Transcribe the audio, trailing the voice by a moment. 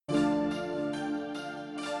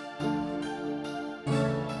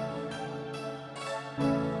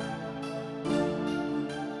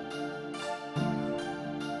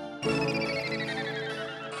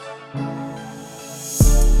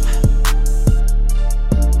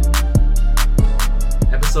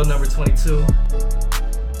Episode number 22.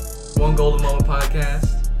 One Golden Moment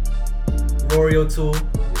Podcast. Rory O'Toole.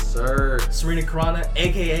 Yes, sir. Surina Karana,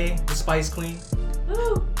 a.k.a. the Spice Queen.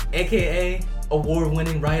 Woo. A.k.a.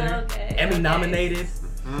 award-winning writer. Emmy-nominated.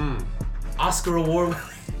 Oscar award.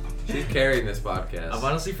 She's carrying this podcast. I've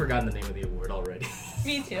honestly forgotten the name of the award already.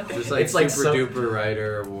 Me too. Just like It's like super duper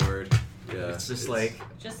writer award. Yeah. It's just like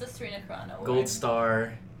Just the Surina Karana award. Gold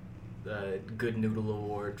Star, Good Noodle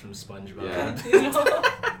Award from SpongeBob. Yeah.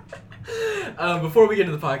 Before we get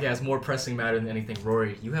into the podcast, more pressing matter than anything,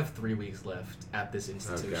 Rory, you have 3 weeks left at this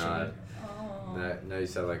institution. Oh God. Oh. Now you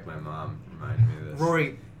sound like my mom. Reminded me of this.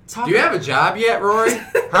 Rory, do you have a job yet, Rory?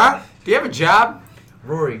 Huh? Do you have a job?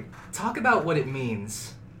 Rory, talk about what it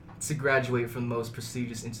means to graduate from the most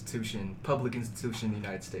prestigious public institution in the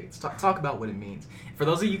United States. Talk about what it means. For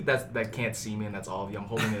those of you that can't see me, and that's all of you, I'm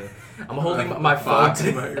holding my phone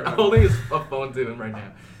to I'm holding a phone to him right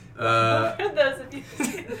now. For those of you.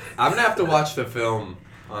 I'm gonna have to watch the film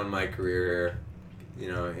on my career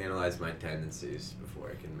here. Analyze my tendencies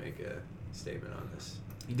before I can make a statement on this.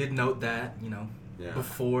 You did note that, Yeah.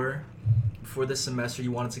 before this semester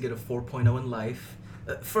you wanted to get a 4.0 in life.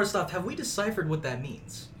 First off, have we deciphered what that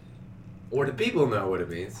means? Or do people know what it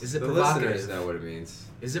means? Is it the provocative? listeners know what it means.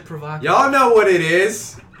 Is it provocative? Y'all know what it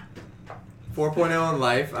is. 4.0 in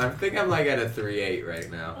life. I think I'm like at a 3.8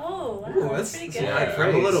 right now. Oh, wow. Ooh, that's that's- pretty good. yeah,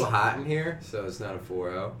 I'm a little hot in here, so it's not a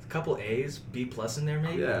 4.0. A couple A's, B plus in there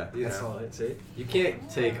maybe? Yeah, That's all I'd say. You can't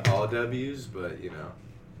take all W's, but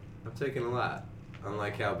I'm taking a lot.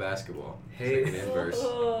 Unlike how basketball. Hey. Taking inverse.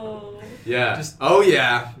 Oh. Yeah. Just- Oh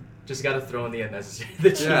yeah. Just gotta throw in the unnecessary, the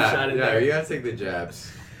cheap shot in Yeah. there. You gotta take the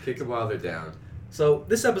jabs. Kick them while they're down. So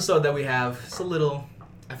this episode that we have, it's a little,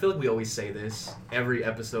 I feel like we always say this. Every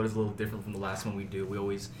episode is a little different from the last one we do. We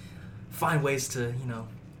always find ways to,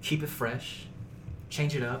 keep it fresh,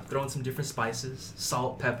 change it up, throw in some different spices,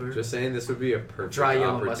 salt, pepper. Just saying, this would be a perfect Dry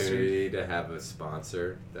yellow opportunity to have a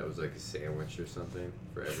sponsor that was like a sandwich or something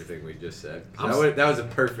for everything we just said. I'm That was a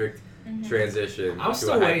perfect Mhm. transition I'm to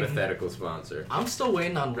still a waiting. hypothetical sponsor. I'm still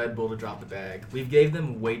waiting on Red Bull to drop the bag. We've gave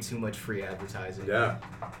them way too much free advertising. Yeah.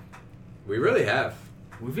 We really have.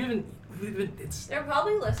 We've even it's They're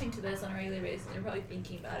probably listening to this on a regular basis. They're probably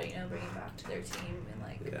thinking about it, bringing it back to their team.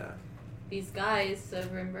 And, Yeah. these guys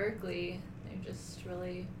over in Berkeley, they're just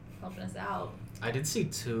really helping us out. I did see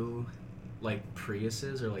 2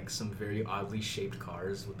 Priuses or some very oddly shaped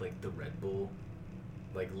cars with the Red Bull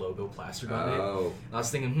logo plastered on it. Oh, I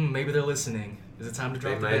was thinking, maybe they're listening. Is it time to they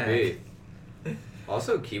drop the might bag? be.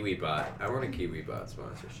 Also, KiwiBot. I want a KiwiBot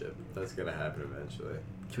sponsorship. That's gonna happen eventually.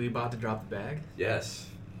 KiwiBot to drop the bag? Yes.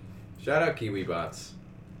 Shout out KiwiBots.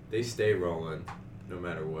 They stay rolling, no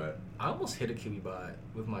matter what. I almost hit a KiwiBot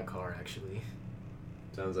with my car, actually.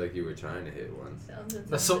 Sounds like you were trying to hit one.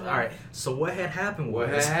 So, all right. So what had happened was...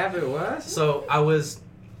 What had happened was? So I was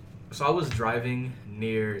driving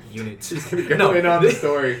near Unit 2. She's gonna go in on the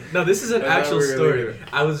story. No, this is an I thought actual we were story. leaving.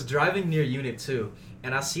 I was driving near Unit 2,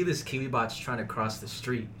 and I see this KiwiBot trying to cross the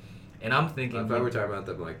street. And I'm thinking... I thought we were talking about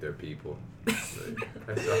them like they're people. I saw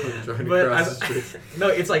them trying to But cross the street. No,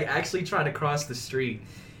 it's actually trying to cross the street.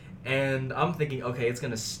 And I'm thinking, okay, it's going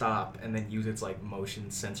to stop and then use its motion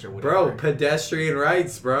sensor, whatever. Bro, pedestrian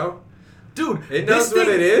rights, bro. Dude, It knows what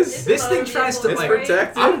it is. This thing tries to It's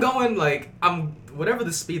protected. I'm going whatever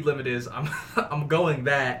the speed limit is, I'm going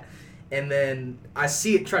that, and then I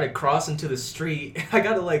see it try to cross into the street. I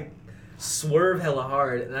gotta swerve hella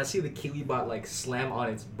hard, and I see the KiwiBot slam on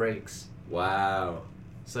its brakes. Wow.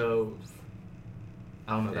 So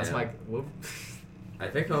I don't know. That's Damn. my whoop. I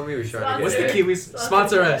think homie was trying to What's get the there. Kiwis?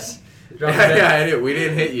 Sponsor us. Drop the Yeah, bag. I did. We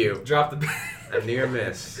didn't hit you. Drop the. A near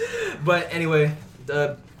miss. But anyway,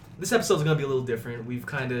 this episode's gonna be a little different.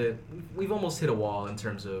 We've almost hit a wall in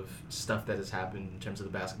terms of stuff that has happened in terms of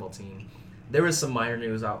the basketball team. There is some minor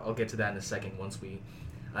news. I'll get to that in a second once we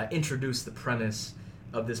introduce the premise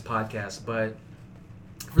of this podcast. But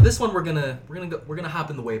for this one, we're gonna hop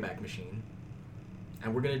in the Wayback Machine,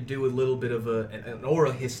 and we're gonna do a little bit of an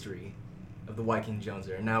oral history of the Wyking Jones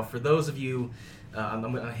era. Now, for those of you, I'm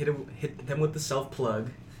gonna hit them with the self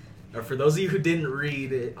plug. Or for those of you who didn't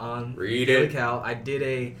read it on Daily Cal, I did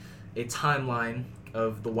a timeline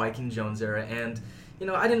of the Wyking Jones era, and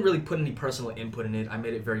I didn't really put any personal input in it. I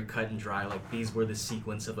made it very cut and dry. These were the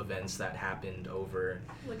sequence of events that happened over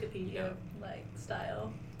Wikipedia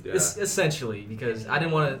style. Yeah. essentially, because I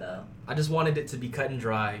didn't want to. I just wanted it to be cut and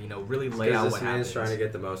dry. Really lay out Because what this man's happened. trying to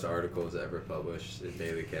get the most articles ever published in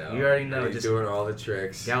Daily Cal. You already know, He's just doing all the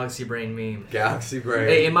tricks. Galaxy Brain meme. Galaxy Brain.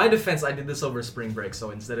 Hey, in my defense, I did this over spring break, so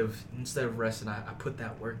instead of resting, I put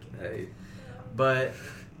that work in. Hey. But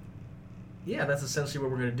yeah, that's essentially what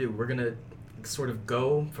we're gonna do. We're gonna sort of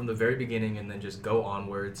go from the very beginning and then just go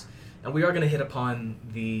onwards. And we are going to hit upon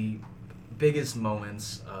the biggest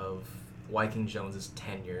moments of Wyking Jones's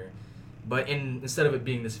tenure. But instead of it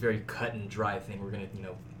being this very cut and dry thing, we're going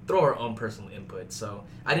to, throw our own personal input. So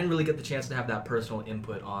I didn't really get the chance to have that personal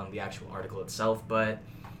input on the actual article itself, but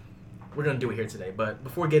we're going to do it here today. But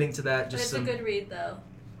before getting to that, just it's a good read, though.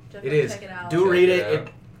 It is. Check it out. Do read it.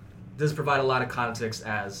 It It does provide a lot of context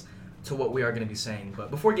as to what we are going to be saying. But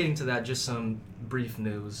before getting to that, just some brief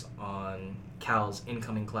news on Cal's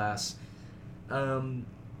incoming class.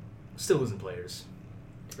 Still losing players.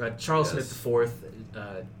 Charles Smith IV,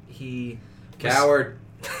 he... Coward.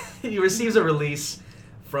 He receives a release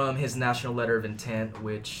from his national letter of intent,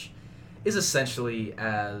 which is essentially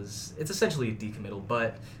a decommittal,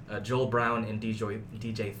 but Joel Brown and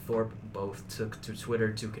DJ Thorpe both took to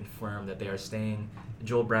Twitter to confirm that they are staying.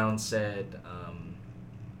 Joel Brown said, I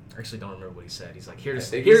actually don't remember what he said. He's like, here to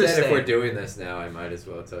stay. He said if we're doing this now, I might as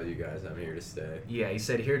well tell you guys I'm here to stay. Yeah, he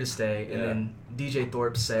said here to stay. Yeah. And then DJ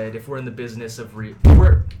Thorpe said, if we're in the business of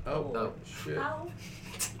Oh, shit. Ow.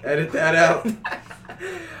 Edit that out.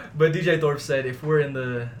 But DJ Thorpe said, if we're in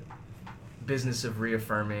the business of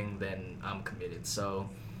reaffirming, then I'm committed. So,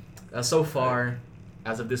 so far,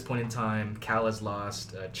 as of this point in time, Cal has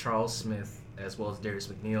lost Charles Smith as well as Darius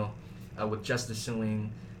McNeil, with Justice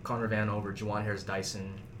Suing, Connor Vanover, Juwan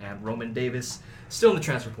Harris-Dyson, and Roman Davis still in the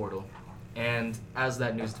transfer portal. And as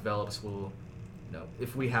that news develops, we'll,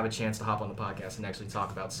 if we have a chance to hop on the podcast and actually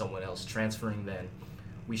talk about someone else transferring, then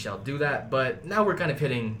we shall do that. But now we're kind of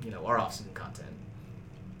hitting, our off-season content.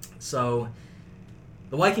 So,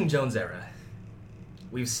 the Wyking Jones era.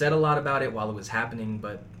 We've said a lot about it while it was happening,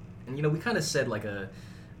 and we kind of said like a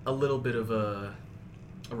little bit of a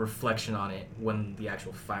reflection on it when the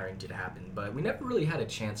actual firing did happen, but we never really had a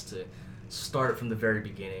chance to start from the very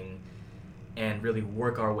beginning and really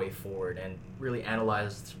work our way forward and really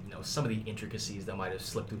analyze, some of the intricacies that might have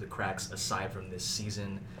slipped through the cracks aside from this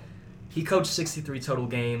season. He coached 63 total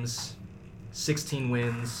games, 16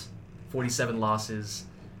 wins, 47 losses,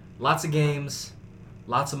 lots of games,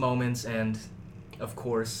 lots of moments, and of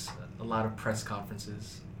course, a lot of press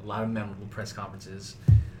conferences, a lot of memorable press conferences.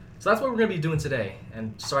 So that's what we're going to be doing today.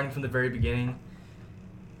 And starting from the very beginning,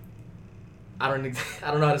 I don't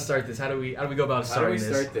know how to start this. How do we go about starting this?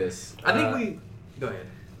 How do we start this? I think go ahead.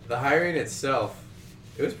 The hiring itself,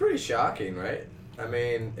 it was pretty shocking, right? I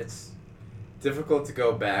mean, it's difficult to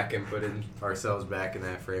go back and put ourselves back in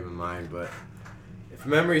that frame of mind, but if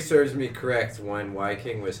memory serves me correct, when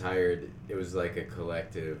Wyking was hired, it was like a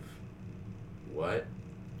collective, what?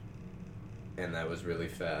 And that was really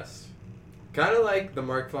fast. Kind of like the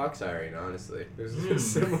Mark Fox hiring, honestly. It was a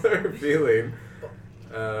similar feeling.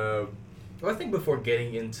 Well, I think before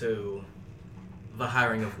getting into the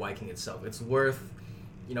hiring of Wyking itself, it's worth,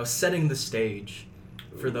 setting the stage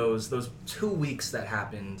for those 2 weeks that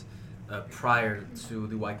happened prior to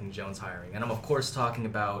the Wyking Jones hiring. And I'm, of course, talking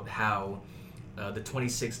about how the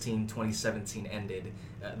 2016-2017 ended.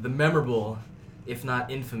 The memorable, if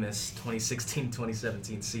not infamous,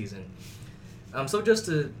 2016-2017 season. So just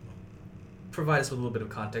to provide us with a little bit of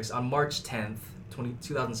context, on March 10th,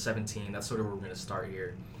 2017, that's sort of where we're going to start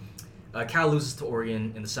here. Cal loses to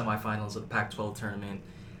Oregon in the semifinals of the Pac-12 tournament.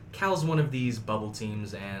 Cal's one of these bubble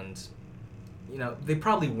teams, and they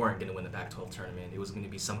probably weren't going to win the Pac-12 tournament. It was going to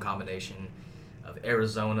be some combination of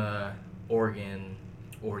Arizona, Oregon,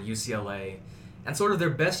 or UCLA, and sort of their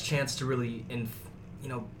best chance to really,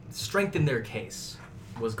 strengthen their case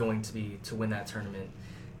was going to be to win that tournament,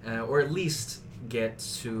 or at least get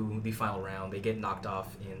to the final round. They get knocked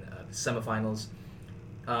off in the semifinals.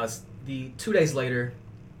 The 2 days later,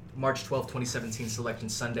 March 12th, 2017, Selection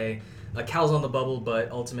Sunday, Cal's on the bubble,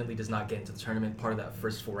 but ultimately does not get into the tournament, part of that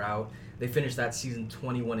first four out. They finished that season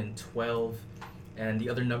 21-12, and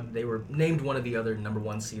they were named one of the other number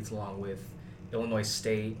one seeds along with Illinois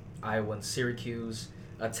State, Iowa, and Syracuse.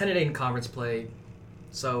 10-8 in conference play.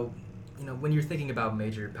 So, when you're thinking about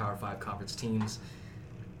major Power 5 conference teams,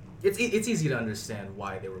 it's easy to understand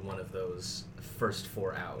why they were one of those first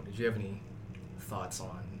four out. Did you have any thoughts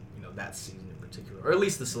on that season in particular, or at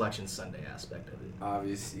least the Selection Sunday aspect of it?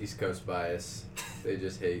 Obvious East Coast bias. They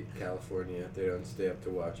just hate California. They don't stay up to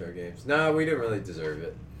watch our games. No, we didn't really deserve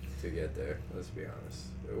it to get there. Let's be honest.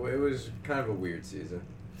 It was kind of a weird season.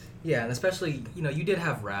 Yeah, and especially you did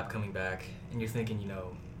have Rapp coming back, and you're thinking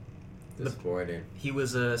disappointing. He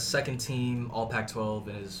was a second team All Pac-12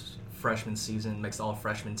 in his freshman season, mixed all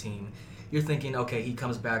freshman team. You're thinking, okay, he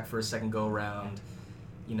comes back for a second go around,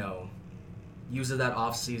 uses that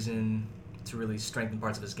off season to really strengthen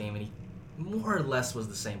parts of his game, and he more or less was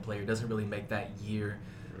the same player. Doesn't really make that year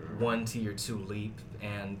 1 to year 2 leap,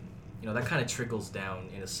 and that kind of trickles down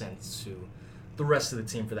in a sense to the rest of the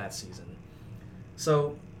team for that season.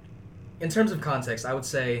 So, in terms of context, I would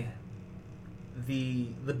say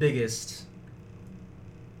the biggest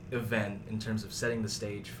event in terms of setting the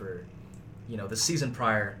stage for, the season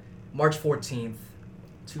prior, March 14th,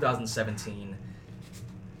 2017,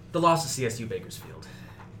 the loss to CSU Bakersfield.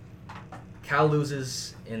 Cal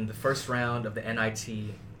loses in the first round of the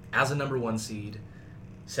NIT as a number 1 seed,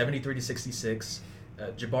 73-66.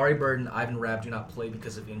 Jabari Bird and Ivan Rabb do not play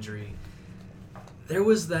because of injury. There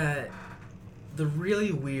was the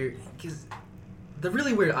really weird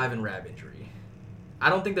Ivan Rabb injury. I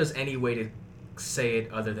don't think there's any way to say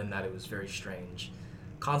it other than that it was very strange.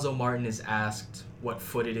 Cuonzo Martin is asked what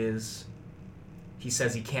foot it is. He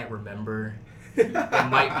says he can't remember. It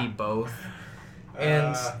might be both.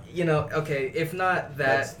 And, okay, if not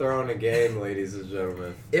that... That's throwing a game, ladies and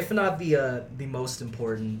gentlemen. If not the most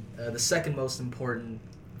important, the second most important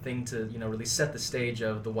thing to, really set the stage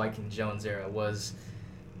of the Wyking Jones era was,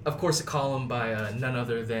 of course, a column by none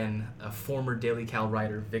other than a former Daily Cal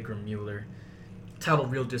writer, Vikram Mueller,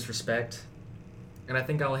 titled Real Disrespect. And I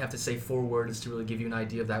think I only have to say 4 words to really give you an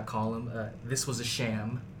idea of that column. This was a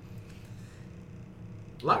sham.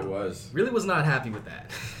 It was. Really was not happy with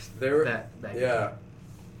that. Yeah.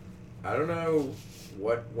 I don't know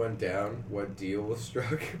what went down, what deal was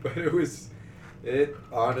struck, but it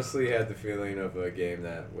honestly had the feeling of a game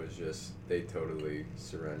that was just, they totally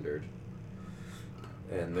surrendered.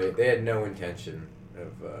 And they had no intention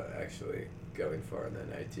of actually going far in the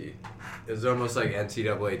NIT. It was almost like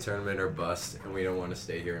NCAA tournament or bust, and we don't want to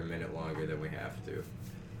stay here a minute longer than we have to.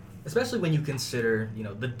 Especially when you consider,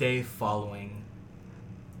 the day following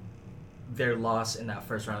their loss in that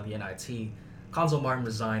first round of the NIT, Cuonzo Martin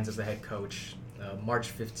resigns as the head coach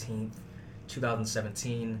March 15th,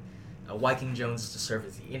 2017. Wyking Jones to serve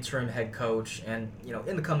as the interim head coach. And,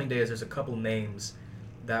 in the coming days, there's a couple names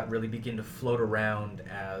that really begin to float around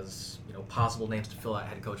as, possible names to fill out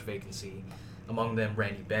head coach vacancy. Among them,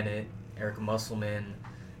 Randy Bennett, Eric Musselman,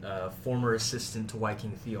 former assistant to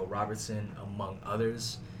Wyking Theo Robertson, among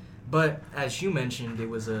others. But, as you mentioned, it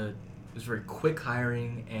was very quick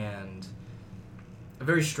hiring and a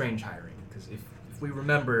very strange hiring, because if we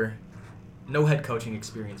remember, no head coaching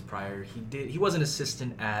experience prior. He was an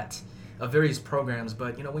assistant at various programs,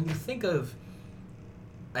 but when you think of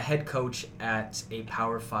a head coach at a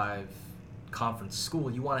Power 5 conference school,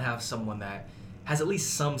 you want to have someone that has at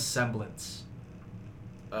least some semblance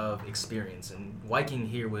of experience, and Wyking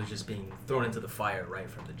here was just being thrown into the fire right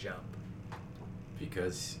from the jump.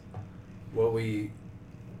 Because what we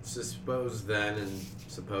suppose then and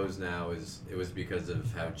suppose now is it was because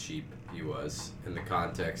of how cheap he was in the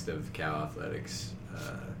context of Cal Athletics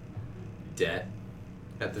debt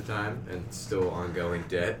at the time, and still ongoing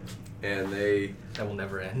debt, and that will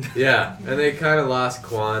never end. Yeah, and they kind of lost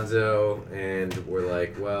Cuonzo, and were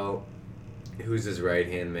like, well, who's his right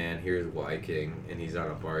hand man? Here's Wyking, and he's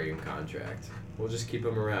on a bargain contract. We'll just keep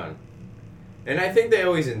him around. And I think they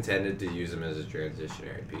always intended to use him as a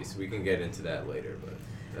transitionary piece. We can get into that later, but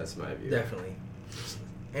that's my view. Definitely.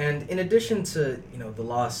 And in addition to, the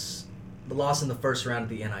loss in the first round of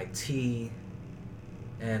the NIT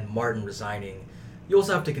and Martin resigning, you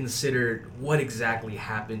also have to consider what exactly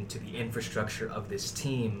happened to the infrastructure of this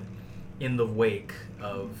team in the wake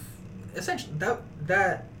of essentially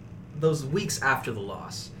those weeks after the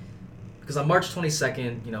loss. Because on March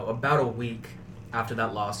 22nd, about a week after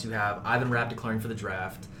that loss, you have Ivan Rabb declaring for the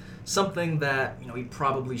draft, something that he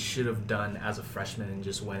probably should have done as a freshman and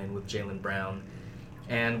just went in with Jaylen Brown.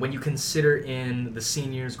 And when you consider in the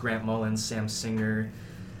seniors, Grant Mullins, Sam Singer,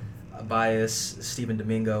 Bias, Stephen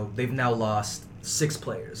Domingo, they've now lost 6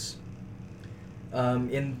 players.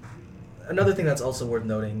 In another thing that's also worth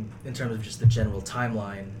noting in terms of just the general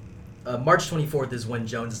timeline, March 24th is when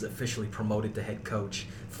Jones is officially promoted to head coach.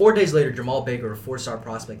 4 days later, Jamal Baker, a 4-star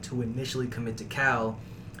prospect who initially committed to Cal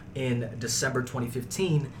in December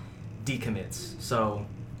 2015, decommits. So,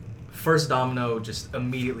 first domino just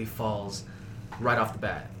immediately falls right off the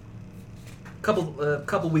bat.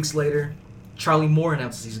 Couple weeks later, Charlie Moore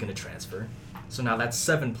announces he's going to transfer. So now that's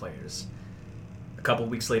 7 players. A couple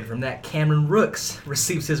weeks later from that, Cameron Rooks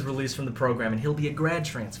receives his release from the program, and he'll be a grad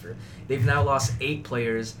transfer. They've now lost 8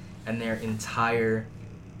 players and their entire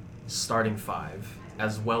starting 5,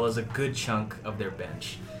 as well as a good chunk of their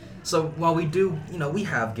bench. So while we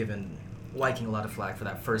have given Wyking a lot of flack for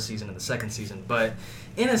that first season and the second season, but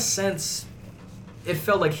in a sense, it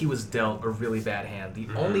felt like he was dealt a really bad hand. The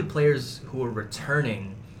only players who were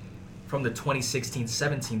returning from the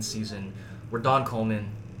 2016-17 season were Don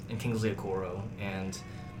Coleman and Kingsley Okoro, and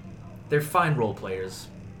they're fine role players,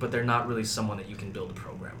 but they're not really someone that you can build a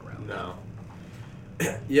program around. No.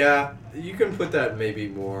 Yeah, you can put that maybe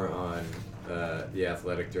more on the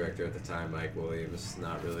athletic director at the time, Mike Williams,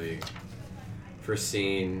 not really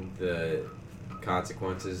foreseeing the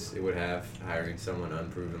consequences it would have hiring someone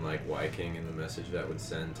unproven like Wyking and the message that would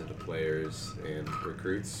send to the players and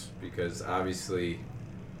recruits, because obviously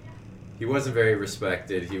he wasn't very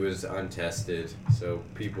respected, he was untested, so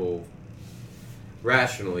people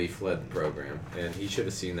rationally fled the program, and he should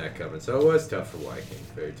have seen that coming. So it was tough for Wyking,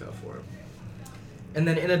 very tough for him. And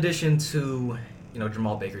then in addition to,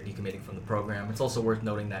 Jamal Baker decommitting from the program, it's also worth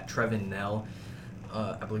noting that Trevin Nell,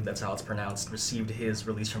 I believe that's how it's pronounced, received his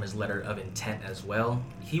release from his letter of intent as well.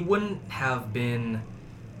 He wouldn't have been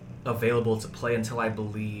available to play until I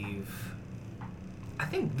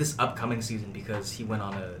think this upcoming season, because he went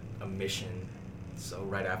on a mission, so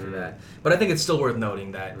right after that. But I think it's still worth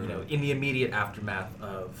noting that, in the immediate aftermath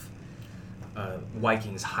of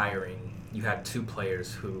Wyking's hiring, you had two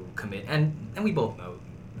players who commit, and we both know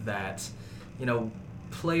that,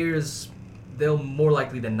 players, they'll more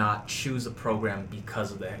likely than not choose a program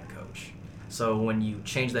because of the head coach. So when you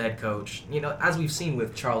change the head coach, as we've seen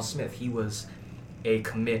with Charles Smith, he was a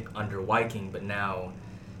commit under Wyking, but now,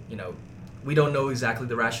 we don't know exactly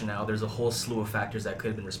the rationale. There's a whole slew of factors that could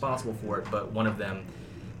have been responsible for it, but one of them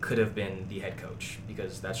could have been the head coach,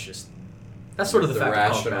 because that's sort of the fact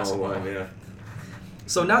of college basketball. One, yeah.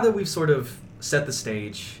 So now that we've sort of set the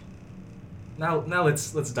stage, now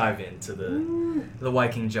let's dive into the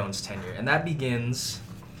Wyking Jones tenure, and that begins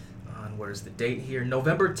on, where's the date here?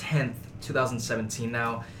 November 10th, 2017.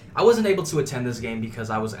 Now, I wasn't able to attend this game because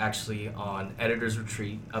I was actually on editor's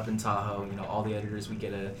retreat up in Tahoe. All the editors, we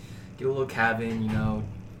get a little cabin,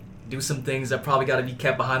 do some things that probably got to be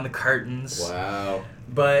kept behind the curtains. Wow.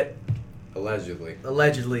 But Allegedly,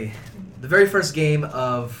 the very first game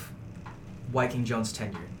of Wyking Jones'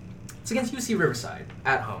 tenure, it's against UC Riverside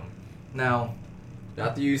at home. Now,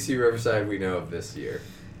 not the UC Riverside we know of this year.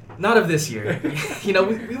 Not of this year.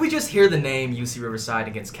 We just hear the name UC Riverside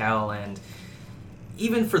against Cal, and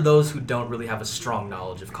even for those who don't really have a strong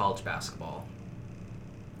knowledge of college basketball,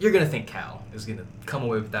 you're going to think Cal is going to come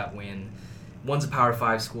away with that win. One's a Power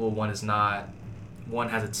 5 school, one is not. One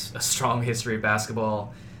has a strong history of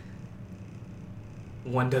basketball.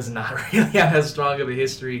 One does not really have as strong of a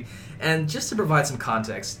history. And just to provide some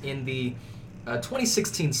context, in the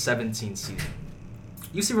 2016-17 season,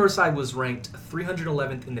 UC Riverside was ranked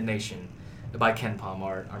 311th in the nation by Ken Pom,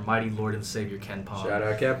 our mighty Lord and Savior Ken Pom. Shout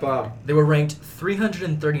out Ken Pom. They were ranked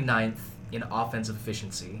 339th in offensive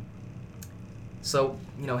efficiency. So,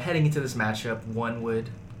 heading into this matchup,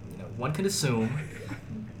 one could assume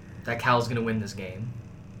that Cal's going to win this game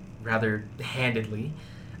rather handedly.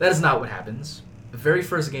 That is not what happens. The very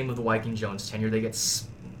first game of the Wyking Jones tenure, they get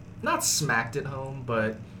not smacked at home,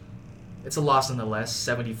 but it's a loss nonetheless,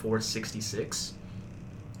 74-66.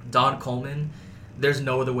 Don Coleman, there's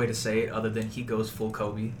no other way to say it other than he goes full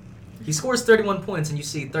Kobe. He scores 31 points, and you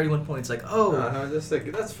see 31 points like, oh. I was just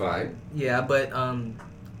thinking, that's fine. Yeah, but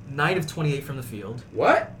 9 of 28 from the field.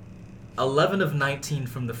 What? 11 of 19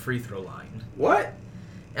 from the free throw line. What?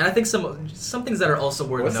 And I think some things that are also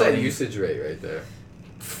worth What's noting. that usage rate right there?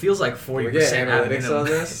 Feels like 40% Can we get at analytics minimum. on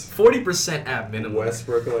this? 40% at minimum.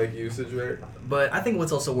 Westbrook-like usage rate? But I think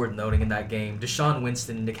what's also worth noting in that game, Deshaun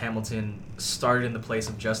Winston and Nick Hamilton started in the place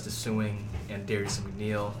of Justice Suing and Darius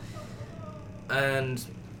McNeil. And,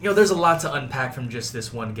 there's a lot to unpack from just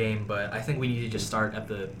this one game, but I think we need to just start at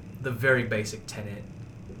the very basic tenet.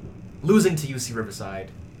 Losing to UC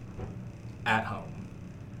Riverside at home.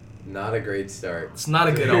 Not a great start. It's not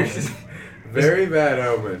a good omen. Very bad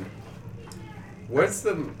omen. What's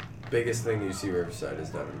the biggest thing UC Riverside has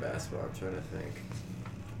done in basketball? I'm trying to think.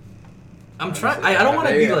 I'm trying. I don't want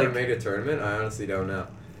to be like. Made a tournament. I honestly don't know.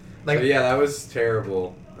 Like, so yeah, that was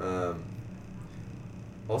terrible.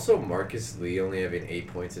 Also, Marcus Lee only having 8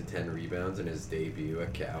 points and 10 rebounds in his debut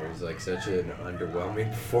at Cal was like such an underwhelming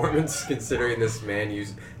performance considering this man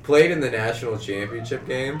played in the national championship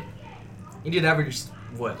game. He did average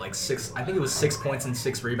like 6. I think it was 6 points and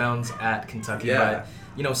 6 rebounds at Kentucky. Yeah.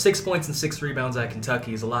 But 6 points and 6 rebounds at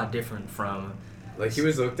Kentucky is a lot different from. Like he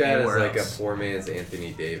was looked at as like else. a poor man's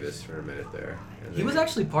Anthony Davis for a minute there. He was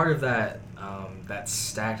actually part of that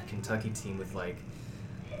stacked Kentucky team with like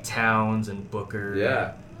Towns and Booker.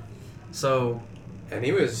 Yeah. So. And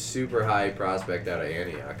he was super high prospect out of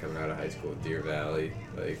Antioch coming out of high school, Deer Valley.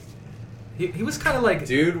 Like. He was kind of like.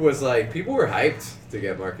 Dude was like, people were hyped to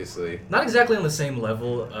get Marcus Lee. Not exactly on the same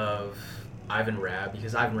level of Ivan Rabb,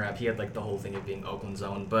 because Ivan Rabb, he had like the whole thing of being Oakland's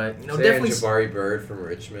own, but Saying definitely Jabari Bird from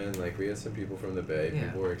Richmond, like we had some people from the Bay. Yeah.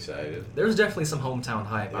 People were excited. there was definitely some hometown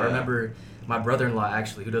hype. I Yeah. remember my brother-in-law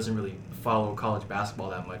actually, who doesn't really follow college basketball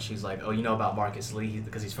that much. He's like, "Oh, you know about Marcus Lee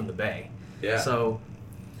because he's from the Bay." Yeah. So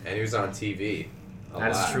And he was on TV.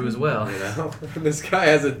 that's lot, true as well. You know, this guy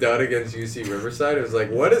has a dud against UC Riverside. It was like,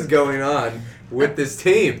 what is going on with this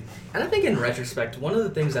team? And I think in retrospect, one of the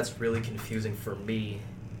things that's really confusing for me,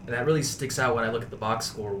 and that really sticks out when I look at the box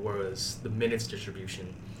score, was the minutes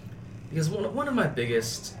distribution. Because one of my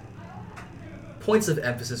biggest points of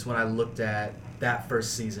emphasis when I looked at that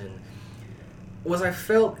first season was I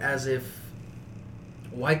felt as if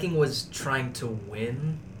Wyking was trying to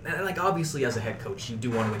win. And like obviously as a head coach, you do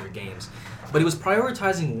want to win your games. But he was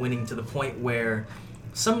prioritizing winning to the point where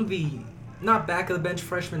some of the, not back of the bench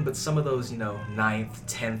freshmen, but some of those, 9th,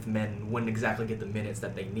 10th men wouldn't exactly get the minutes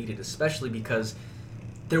that they needed, especially because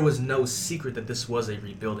there was no secret that this was a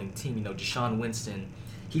rebuilding team. Deshaun Winston,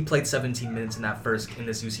 he played 17 minutes in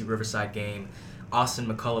this UC Riverside game. Austin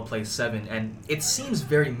McCullough played 7, and it seems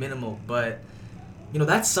very minimal, but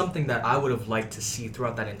that's something that I would have liked to see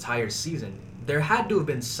throughout that entire season. There had to have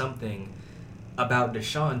been something about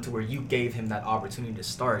Deshaun to where you gave him that opportunity to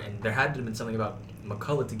start, and there had to have been something about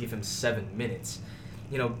McCullough to give him 7 minutes.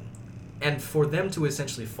 And for them to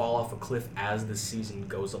essentially fall off a cliff as the season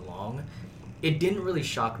goes along, it didn't really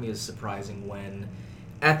shock me as surprising when,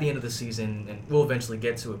 at the end of the season, and we'll eventually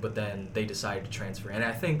get to it, but then they decided to transfer. And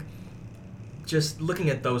I think just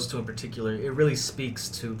looking at those two in particular, it really speaks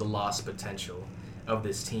to the lost potential of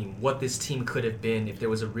this team, what this team could have been if there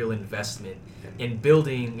was a real investment in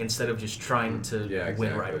building instead of just trying to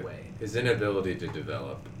win right away. His inability to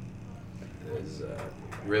develop is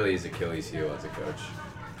really his Achilles heel as a coach.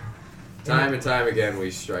 Time and time again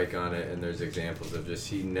we strike on it, and there's examples of just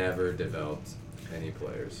he never developed any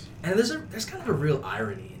players. And there's kind of a real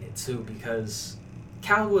irony in it too, because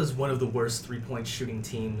Cal was one of the worst 3-point shooting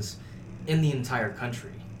teams in the entire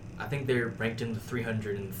country. I think they're ranked in the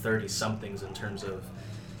 330-somethings in terms of,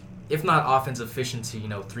 if not offensive efficiency,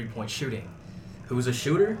 3-point shooting. Who's a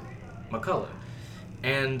shooter? McCullough.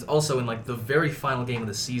 And also in like the very final game of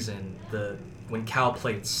the season, when Cal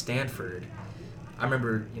played Stanford, I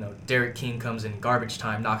remember, Derek King comes in garbage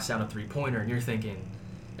time, knocks down a 3-pointer, and you're thinking,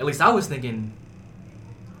 at least I was thinking,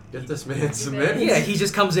 get this man some minutes. Yeah, he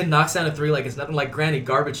just comes in, knocks down a 3 like it's nothing. Like, granted,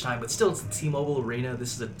 garbage time, but still, it's the T-Mobile Arena.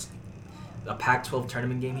 This is a Pac-12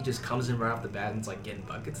 tournament game. He just comes in right off the bat and it's like getting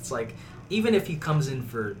buckets. It's like, even if he comes in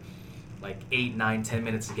for like 8, 9, 10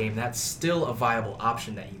 minutes a game, that's still a viable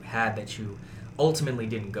option that you had that you ultimately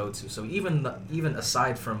didn't go to. So even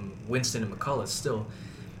aside from Winston and McCullough, still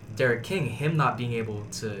Derek King, him not being able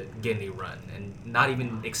to get any run and not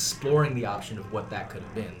even exploring the option of what that could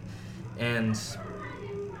have been. And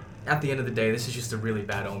at the end of the day, this is just a really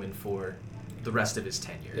bad omen for the rest of his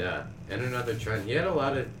tenure. Yeah, and another trend. He had a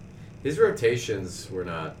lot of... His rotations were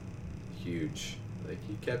not huge. Like,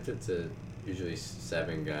 he kept it to usually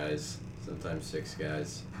 7 guys, sometimes 6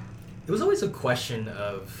 guys. It was always a question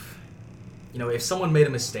of, if someone made a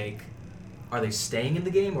mistake, are they staying in the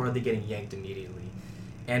game or are they getting yanked immediately?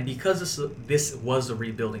 And because this was a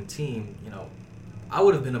rebuilding team, I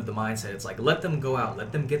would have been of the mindset, it's like, let them go out,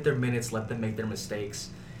 let them get their minutes, let them make their mistakes,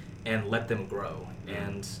 and let them grow.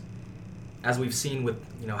 And as we've seen with,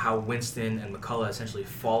 how Winston and McCullough essentially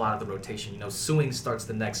fall out of the rotation, suing starts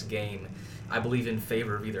the next game, I believe in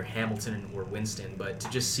favor of either Hamilton or Winston, but to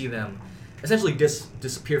just see them essentially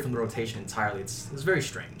disappear from the rotation entirely, it's very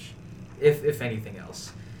strange, if anything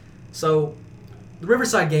else. So, the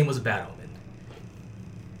Riverside game was a bad omen.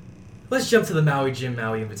 Let's jump to the Maui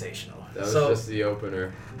Invitational. That was just the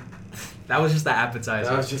opener. That was just the appetizer.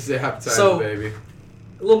 That was just the appetizer, baby.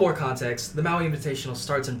 A little more context. The Maui Invitational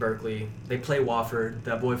starts in Berkeley. They play Wofford.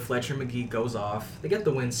 That boy Fletcher McGee goes off. They get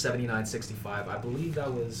the win 79-65. I believe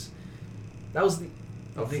that was the...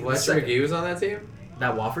 Fletcher McGee was on that team?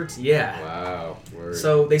 That Wofford? Yeah. Wow. Word.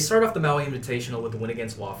 So they start off the Maui Invitational with the win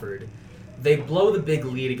against Wofford. They blow the big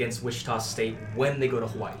lead against Wichita State when they go to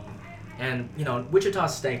Hawaii. And, Wichita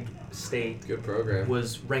State good program.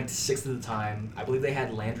 Was ranked 6th at the time. I believe they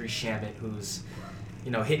had Landry Shamet, who's...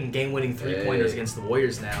 hitting game-winning 3-pointers against the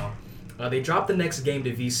Warriors now. They dropped the next game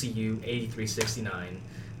to VCU, 83-69.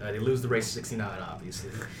 They lose the race 69, obviously.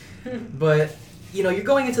 But, you're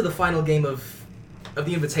going into the final game of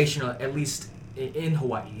the Invitational, at least in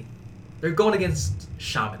Hawaii. They're going against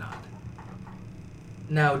Chaminade.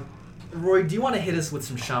 Now, Roy, do you want to hit us with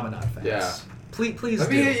some Chaminade facts? Yeah. Please Let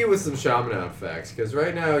do. me hit you with some Chaminade facts, because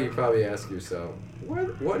right now you probably ask yourself,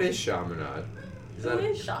 what is Chaminade? Who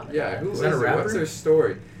is Chaminade? Yeah, who Is that a it? rapper? What's their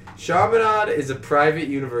story? Chaminade is a private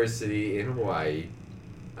university in Hawaii.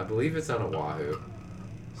 I believe it's on Oahu.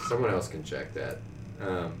 Someone else can check that.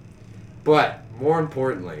 But, more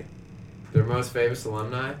importantly, their most famous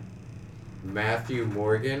alumni, Matthew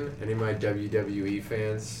Morgan. Any of my WWE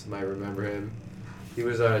fans might remember him. He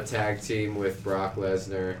was on a tag team with Brock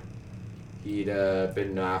Lesnar. He'd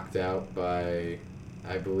been knocked out by,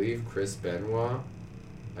 I believe, Chris Benoit.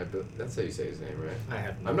 That's how you say his name, right? I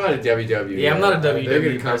have. I'm not a WWE. Yeah, I'm not a WWE They're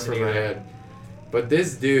gonna come person from my either. head. But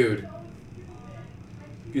this dude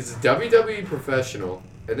is a WWE professional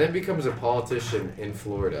and then becomes a politician in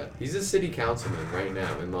Florida. He's a city councilman right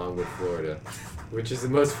now in Longwood, Florida, which is the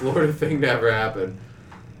most Florida thing to ever happen.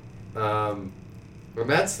 And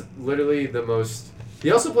that's literally the most...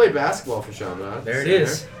 He also played basketball for Chaminade. There it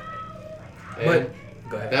is. And But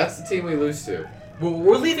go ahead. that's the team we lose to.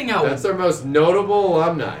 We're leaving out. That's our most notable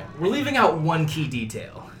alumni. We're leaving out one key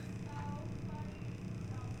detail.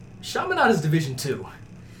 Chaminade is Division 2.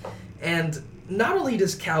 And not only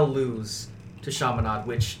does Cal lose to Chaminade,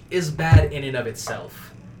 which is bad in and of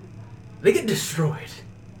itself, they get destroyed.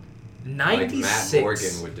 96. Like Matt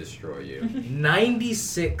Morgan would destroy you.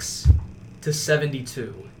 96 to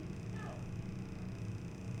 72.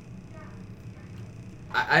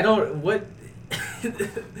 I don't... What...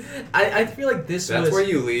 I feel like this That's was... where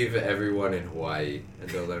you leave everyone in Hawaii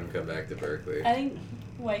and don't let them come back to Berkeley. I think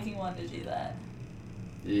Wyking wanted to do that.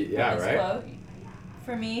 Yeah, This right? quote,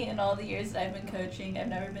 for me, in all the years that I've been coaching, I've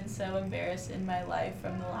never been so embarrassed in my life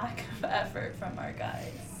from the lack of effort from our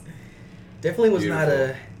guys. Definitely was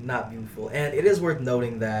Beautiful. not beautiful. And it is worth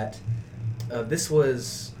noting that this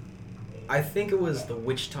was... I think it was the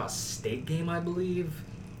Wichita State game, I believe.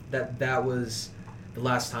 That was... the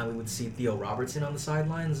last time we would see Theo Robertson on the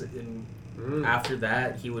sidelines. And after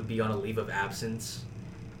that, he would be on a leave of absence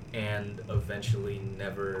and eventually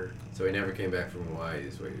never... So he never came back from Hawaii,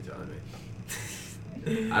 is what you're telling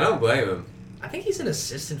me. I don't blame him. I think he's an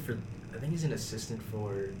assistant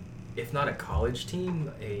for, if not a college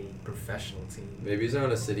team, a professional team. Maybe he's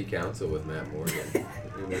on a city council with Matt Morgan.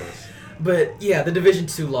 Who knows? But yeah, the Division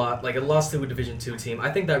 2 lot, like a loss to a Division 2 team,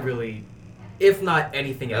 I think that really... If not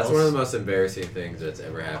anything else. That's one of the most embarrassing things that's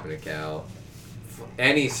ever happened to Cal.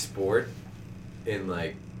 Any sport in,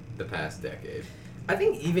 like, the past decade. I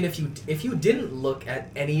think even if you didn't look at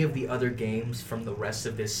any of the other games from the rest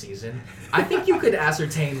of this season, I think you could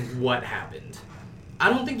ascertain what happened.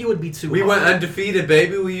 I don't think you would be too We hard. went undefeated,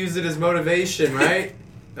 baby. We use it as motivation, right?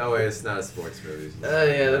 No, wait, it's not a sports movie.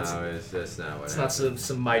 Yeah, that's... No, it's just not what It's happened. not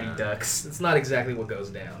some Mighty Ducks. It's not exactly what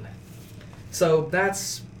goes down. So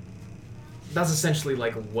that's essentially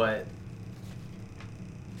like what...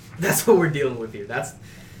 That's what we're dealing with here.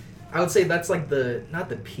 I would say that's like not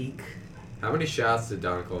the peak. How many shots did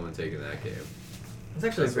Don Coleman take in that game? That's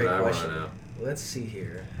actually That's a great what I wanna question. know. Let's see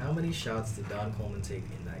here. How many shots did Don Coleman take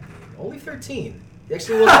in that game? Only 13. He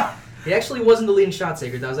actually wasn't the leading shot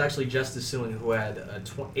taker. That was actually Justice Suing, who had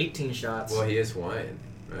 18 shots. Well, he is Hawaiian,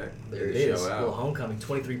 right? There it Did he is. show out? Little homecoming,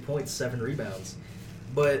 23 points, 7 rebounds.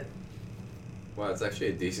 But Wow, it's actually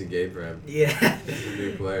a decent game for him. yeah, He's a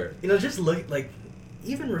new player. just look like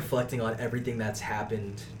even reflecting on everything that's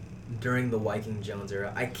happened during the Wyking Jones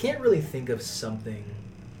era, I can't really think of something.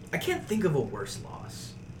 I can't think of a worse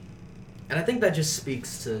loss, and I think that just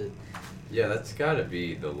speaks to. Yeah, that's got to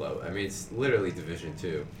be the low. I mean, it's literally Division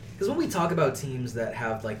 2. Because when we talk about teams that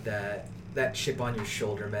have like that chip on your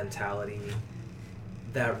shoulder mentality,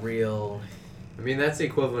 that real... I mean, that's the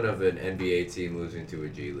equivalent of an NBA team losing to a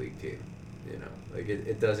G League team. You know, like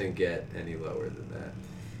it doesn't get any lower than that.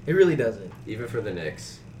 It really doesn't. Even for the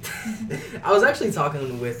Knicks. I was actually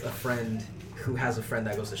talking with a friend who has a friend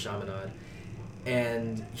that goes to Chaminade,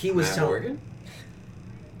 and he was Matt telling... Morgan?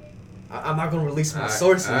 I'm not going to release my All right,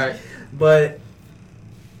 sources, all right. but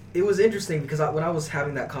it was interesting because when I was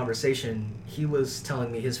having that conversation, he was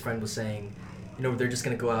telling me his friend was saying, they're just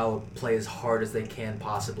going to go out, play as hard as they can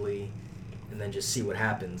possibly, and then just see what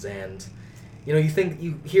happens. And, you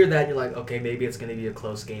hear that, and you're like, okay, maybe it's going to be a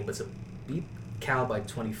close game, but to beat Cal by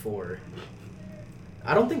 24,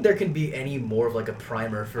 I don't think there can be any more of like a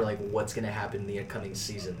primer for like what's going to happen in the upcoming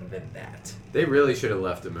season than that. They really should have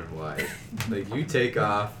left him in Hawaii. Like, you take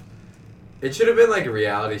off. It should have been like a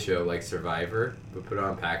reality show, like Survivor, but put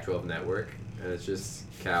on Pac-12 Network, and it's just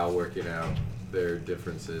Cal working out their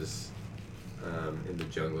differences in the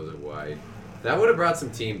jungles of Hawaii. That would have brought some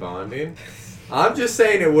team bonding. I'm just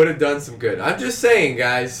saying it would have done some good. I'm just saying,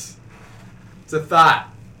 guys. It's a thought.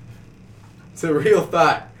 It's a real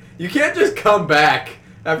thought. You can't just come back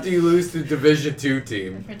after you lose to a Division 2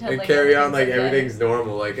 team Pretend and like carry on like everything's okay. everything's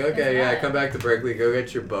normal. Like, okay, It's yeah, not. come back to Berkeley, go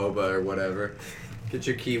get your boba or whatever. Get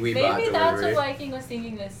your Kiwi bot Maybe that's delivery. what Wyking was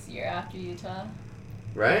thinking this year after Utah.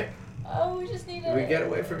 Right? Oh, we just need to... We get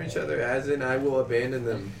away from each other, as in I will abandon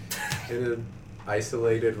them in an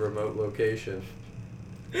isolated remote location.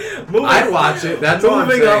 I'd watch it. That's all I'm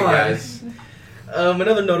Moving saying, on. guys.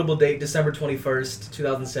 Another notable date, December 21st,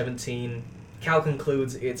 2017. Cal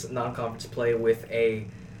concludes its non-conference play with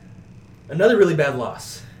another really bad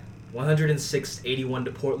loss. 106-81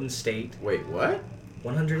 to Portland State. Wait, what?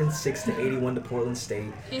 106-81 to Portland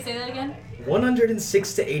State. Can you say that again?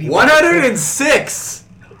 106-81. 106!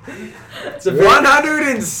 It's a very-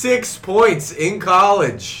 106 points in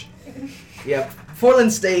college. Yep.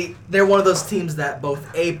 Portland State, they're one of those teams that both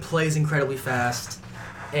A, plays incredibly fast,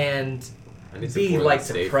 and I need some B, Portland like to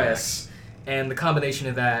State press. And the combination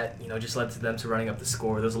of that, just led to them to running up the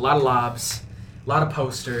score. There was a lot of lobs, a lot of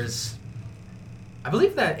posters. I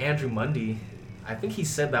believe that Andrew Mundy, I think he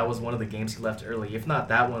said that was one of the games he left early. If not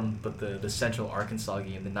that one, but the Central Arkansas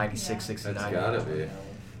game, the 96-69. That's gotta be.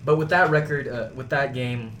 But with that record, with that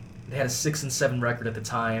game, they had a 6-7 record at the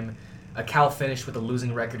time. Cal finished with a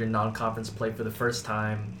losing record in non-conference play for the first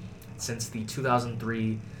time since the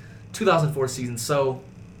 2003-2004 season. So,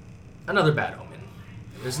 another bad omen.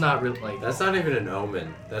 There's not really like... That's not even an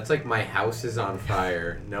omen. That's like my house is on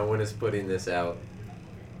fire. No one is putting this out.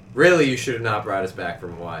 Really, you should have not brought us back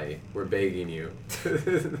from Hawaii. We're begging you.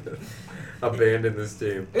 Abandon this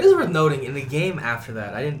team. It is worth noting, in the game after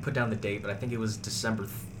that, I didn't put down the date, but I think it was December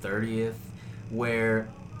 30th, where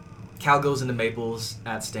Cal goes into Maples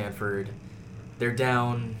at Stanford. They're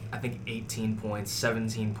down, I think, 18 points,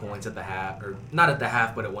 17 points at the half, or not at the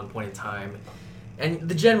half, but at one point in time. And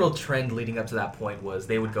the general trend leading up to that point was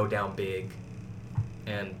they would go down big,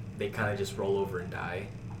 and they kind of just roll over and die.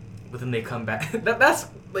 But then they come back. That's,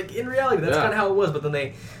 like, in reality, that's kind of how it was. But then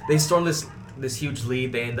they storm this huge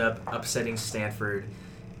lead. They end up upsetting Stanford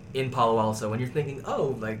in Palo Alto. And you're thinking,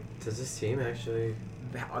 oh, like... Does this team actually...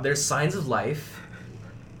 There's signs of life.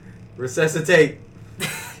 Resuscitate.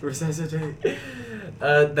 Resuscitate.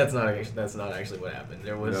 That's not actually what happened.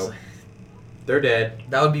 There was... Nope. They're dead.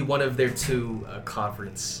 That would be one of their two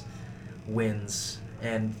conference wins.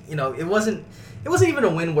 And, it wasn't even a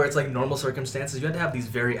win where it's like normal circumstances. You had to have these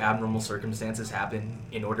very abnormal circumstances happen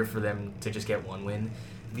in order for them to just get one win.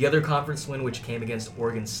 The other conference win, which came against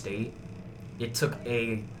Oregon State, it took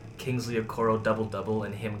a Kingsley Okoro double-double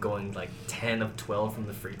and him going like 10 of 12 from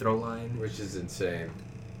the free throw line. Which is insane.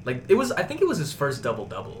 Like, I think it was his first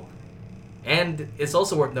double-double. And it's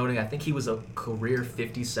also worth noting, I think he was a career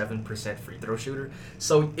 57% free throw shooter.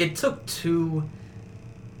 So it took two...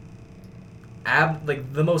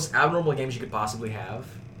 the most abnormal games you could possibly have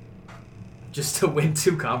just to win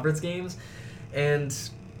two conference games. And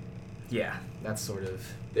yeah, that's sort of...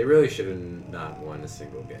 They really should have not won a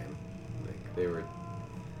single game. Like, they were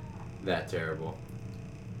that terrible.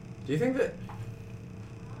 Do you think that...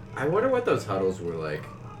 I wonder what those huddles were like.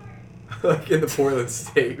 Like in the Portland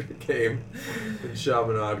State game, and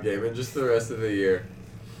Chaminade game, and just the rest of the year.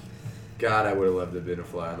 God, I would have loved to have been a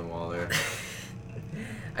fly on the wall there.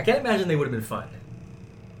 I can't imagine they would have been fun.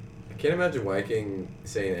 I can't imagine Wyking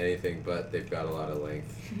saying anything, but they've got a lot of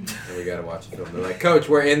length, and we gotta watch a film. They're like, Coach,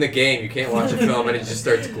 we're in the game. You can't watch a film, and it just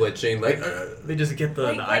starts glitching. Like, they just get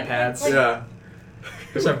the iPads. yeah.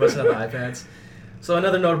 Start busting out the iPads. So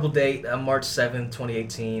another notable date, March 7th,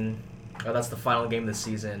 2018. That's the final game of the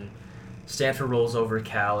season. Stanford rolls over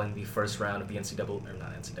Cal in the first round of the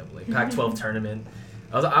Pac-12 tournament.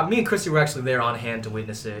 Me and Christy were actually there on hand to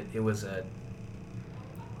witness it. It was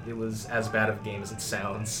as bad of a game as it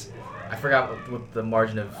sounds. I forgot what the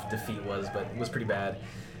margin of defeat was, but it was pretty bad.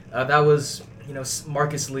 That was,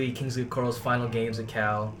 Marcus Lee, Kingsley Okoro's final games at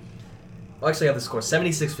Cal. I'll actually have the score,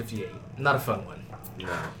 76-58. Not a fun one.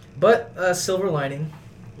 No. But silver lining,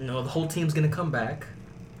 the whole team's going to come back,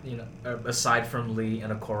 aside from Lee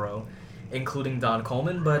and Okoro, including Don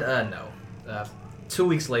Coleman, but no. 2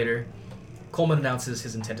 weeks later, Coleman announces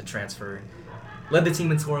his intent to transfer. Led the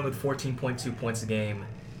team in scoring with 14.2 points a game.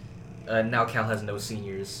 Now Cal has no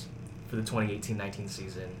seniors for the 2018-19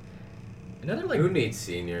 season. Who needs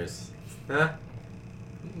seniors? Huh?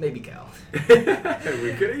 Maybe Cal. We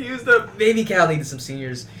could have used them. Maybe Cal needed some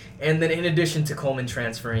seniors. And then in addition to Coleman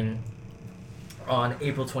transferring, on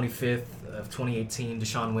April 25th of 2018,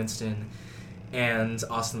 Deshaun Winston and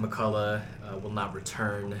Austin McCullough will not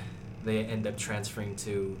return. They end up transferring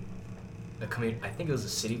to I think it was a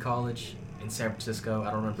city college in San Francisco. I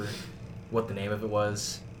don't remember what the name of it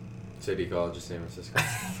was. City College of San Francisco.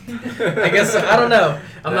 I guess, I don't know.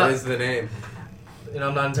 That is the name.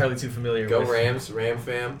 I'm not entirely too familiar with... Go Rams, Ram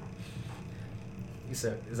fam. You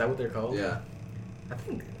said, is that what they're called? Yeah. I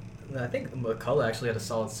think I think McCullough actually had a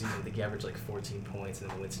solid season. I think he averaged like 14 points, and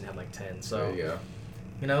then Winston had like 10. So there you go.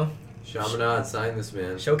 You know, Chaminade signed this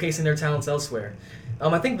man. Showcasing their talents elsewhere.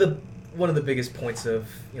 I think one of the biggest points of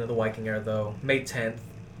the Wyking era, though, May 10th,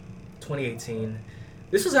 2018.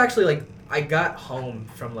 This was actually like I got home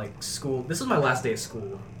from like school. This was my last day of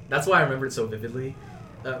school. That's why I remember it so vividly.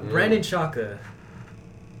 Brandon Chaka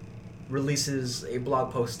releases a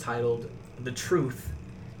blog post titled "The Truth"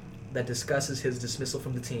 that discusses his dismissal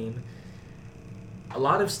from the team. A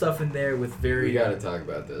lot of stuff in there with very we gotta talk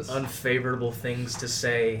about this. Unfavorable things to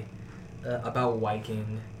say about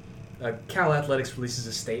Wyking. Cal Athletics releases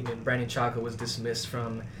a statement. Brandon Chaka was dismissed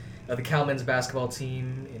from the Cal men's basketball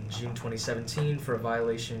team in June 2017 for a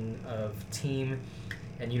violation of team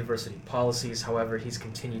and university policies. However, he's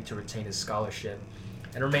continued to retain his scholarship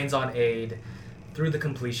and remains on aid through the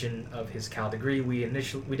completion of his Cal degree. We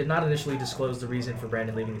did not initially disclose the reason for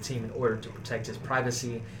Brandon leaving the team in order to protect his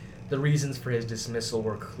privacy. The reasons for his dismissal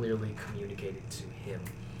were clearly communicated to him.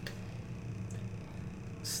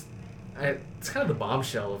 It's kind of the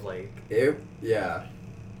bombshell of like... Yeah.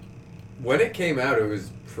 When it came out, it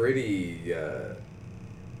was pretty...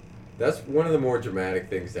 that's one of the more dramatic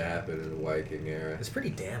things to happen in the Wyking era. It's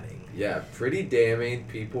pretty damning. Yeah, pretty damning.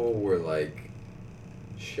 People were like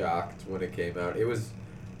shocked when it came out. It was...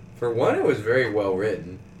 For one, it was very well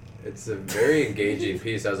written. It's a very engaging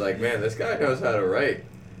piece. I was like, man, this guy knows how to write.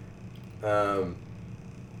 And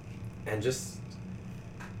just,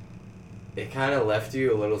 it kind of left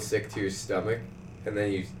you a little sick to your stomach, and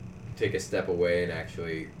then you take a step away and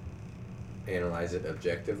actually analyze it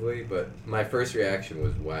objectively. But my first reaction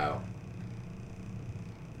was, wow,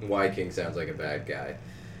 Wyking sounds like a bad guy.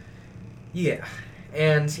 Yeah,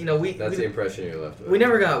 and that's the impression you're left with. We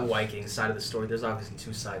never got Wyking's side of the story. There's obviously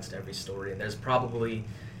two sides to every story, and there's probably,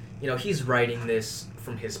 he's writing this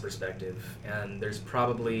from his perspective, and there's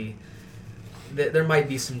probably... There might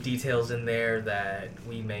be some details in there that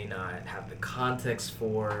we may not have the context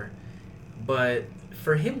for, but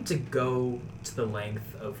for him to go to the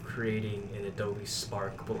length of creating an Adobe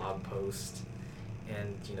Spark blog post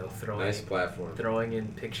and nice platform, throwing in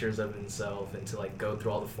pictures of himself and to like go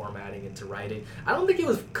through all the formatting and to write it. I don't think it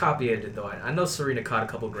was copy edited though. I know Surina caught a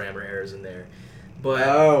couple grammar errors in there, but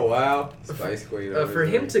oh wow, Spice Queen. For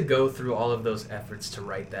him to go through all of those efforts to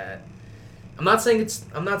write that. I'm not saying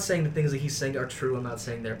the things that he's saying are true. I'm not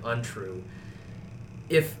saying they're untrue.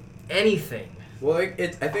 If anything, well, I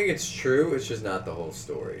think it's true. It's just not the whole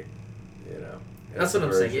story. That's what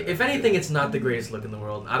I'm saying. If anything, it's not the greatest look in the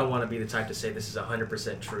world. I don't want to be the type to say this is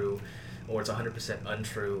 100% true, or it's 100%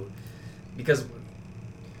 untrue, because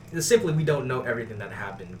simply we don't know everything that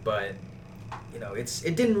happened. But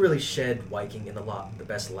it didn't really shed Wyking in the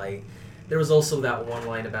best light. There was also that one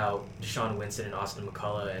line about Deshaun Winston and Austin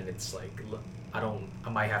McCullough, and it's like, I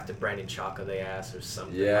might have to Brandon Chaka they ass or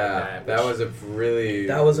something like that. That was a really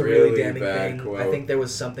damning bad thing. quote. I think there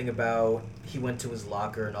was something about he went to his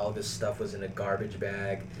locker and all of his stuff was in a garbage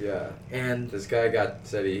bag. Yeah. And this guy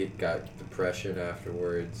said he got depression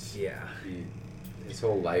afterwards. Yeah. His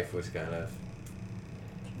whole life was kind of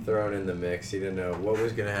thrown in the mix. He didn't know what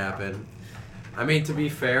was going to happen. I mean, to be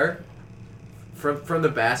fair, from the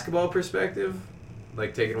basketball perspective,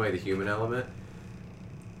 like taking away the human element,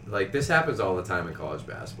 like this happens all the time in college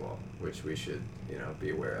basketball, which we should, be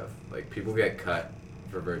aware of. Like people get cut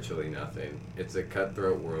for virtually nothing. It's a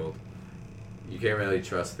cutthroat world. You can't really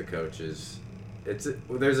trust the coaches.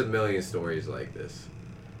 There's a million stories like this,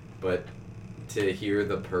 but to hear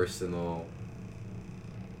the personal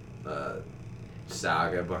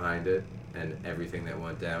saga behind it and everything that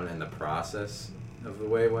went down and the process of the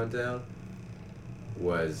way it went down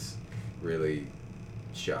was really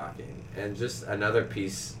shocking, and just another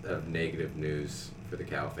piece of negative news for the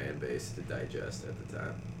Cal fan base to digest at the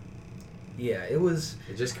time. Yeah, it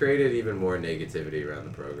just created even more negativity around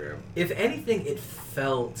the program. If anything, it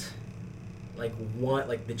felt like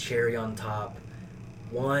the cherry on top,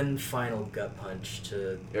 one final gut punch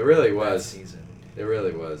to it really was season. It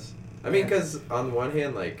really was. I mean, because on the one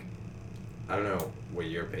hand, like, I don't know what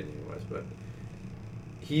your opinion was, but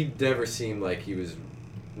he never seemed like he was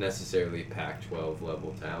necessarily Pac-12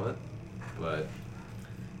 level talent, but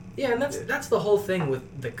yeah, and that's the whole thing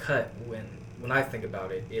with the cut. When I think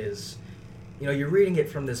about it, is you're reading it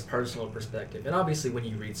from this personal perspective, and obviously when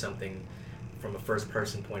you read something from a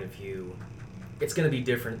first-person point of view, it's going to be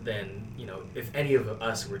different than if any of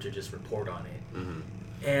us were to just report on it. Mm-hmm.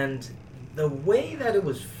 And the way that it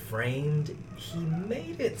was framed, he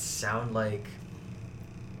made it sound like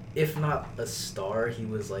if not a star, he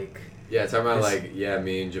was like. Yeah, talking about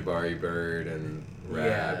me and Jabari Bird and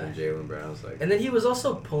Rab and Jaylen Brown's like. And then he was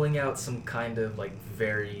also pulling out some kind of like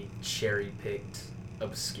very cherry picked,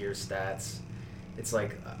 obscure stats. It's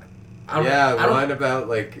like. One about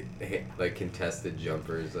like contested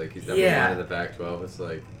jumpers. Like he's number one in the Pac-12. It's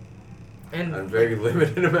like. And on very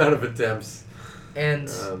limited amount of attempts. And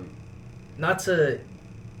not to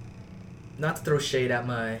throw shade at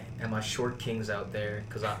my short kings out there,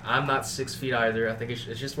 because I'm not 6 feet either. I think it's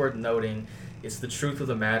just worth noting. It's the truth of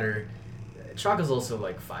the matter. Chaka's also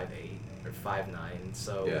like 5'8" or 5'9",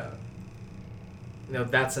 so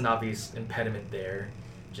that's an obvious impediment there.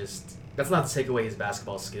 Just that's not to take away his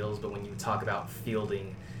basketball skills, but when you talk about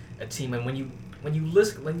fielding a team, and when you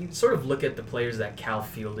sort of look at the players that Cal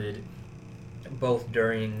fielded, both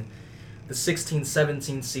during the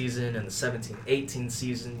 16-17 season and the 17-18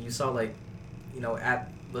 season, you saw at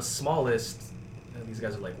the smallest, these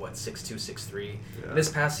guys are like 6'2", 6'3". Yeah. This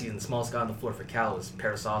past season, the smallest guy on the floor for Cal was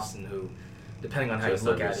Paris Austin, who, depending on how you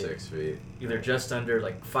look at it, 6 feet. Either just under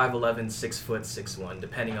 5'11", 6 foot, 6'1",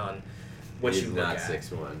 depending on what you look at.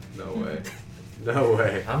 He's not 6'1". No way. No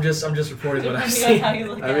way. I'm just reporting what I've seen. I mean,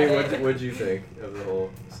 what'd you think of the whole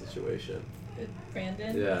situation?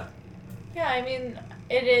 Brandon? Yeah. Yeah, I mean,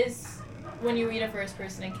 it is, when you read a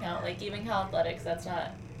first-person account, even Cal Athletics, that's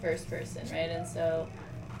not first-person, right? And so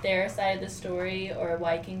their side of the story or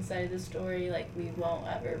Wyking side of the story, we won't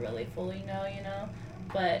ever really fully know,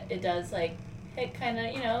 But it does, hit kind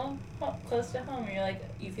of, close to home. You're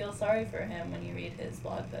you feel sorry for him when you read his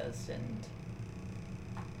blog post, and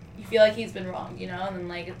you feel like he's been wrong, And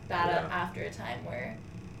then, after a time where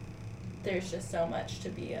there's just so much to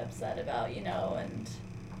be upset about, and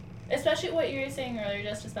especially what you were saying earlier,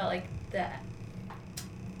 just about the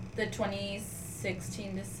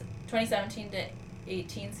 2017 to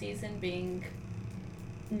 18 season being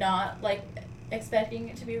not expecting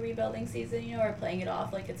it to be a rebuilding season, or playing it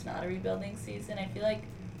off like it's not a rebuilding season. I feel like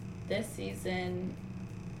this season,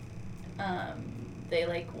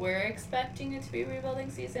 they were expecting it to be a rebuilding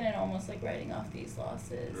season and almost writing off these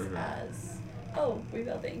losses as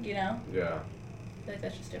rebuilding, Yeah. I feel like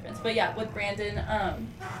that's just different. But yeah, with Brandon, I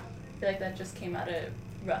feel like that just came at a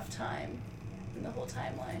rough time in the whole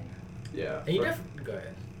timeline. Yeah. Go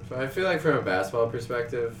ahead. I feel like from a basketball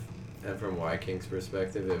perspective and from Wyking's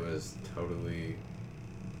perspective, it was totally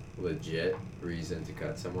legit reason to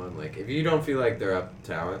cut someone. If you don't feel like they're up to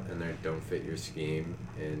talent and they don't fit your scheme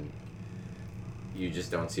and you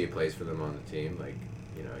just don't see a place for them on the team,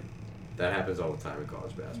 that happens all the time in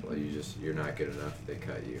college basketball. You're not good enough, they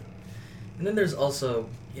cut you. And then there's also,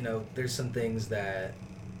 there's some things that,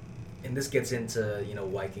 and this gets into,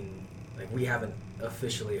 Wyking, we haven't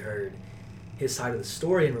officially heard his side of the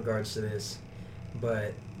story in regards to this,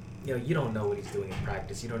 but, you don't know what he's doing in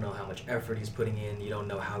practice. You don't know how much effort he's putting in. You don't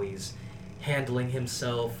know how he's handling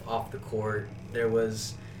himself off the court. There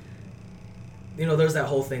was that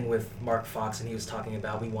whole thing with Mark Fox, and he was talking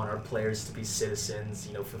about we want our players to be citizens,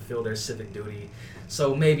 fulfill their civic duty.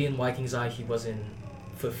 So maybe in Wyking's eye, he wasn't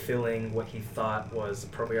fulfilling what he thought was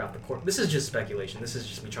appropriate off the court. This is just speculation. This is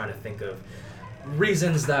just me trying to think of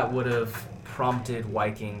reasons that would have prompted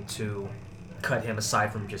Wyking to cut him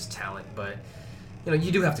aside from just talent. But,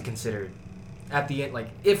 you do have to consider at the end,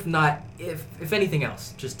 if anything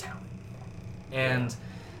else, just talent. And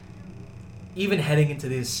even heading into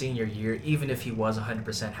his senior year, even if he was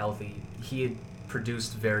 100% healthy, he had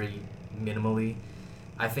produced very minimally.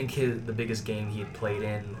 I think the biggest game he had played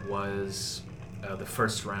in was the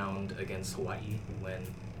first round against Hawaii when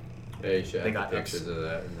they got pictures of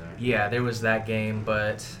that in there. Yeah, there was that game,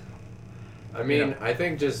 but I mean, I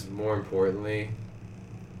think just more importantly,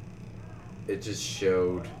 it just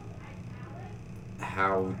showed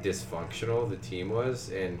how dysfunctional the team was,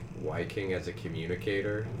 and Wyking as a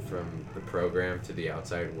communicator from the program to the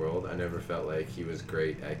outside world. I never felt like he was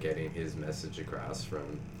great at getting his message across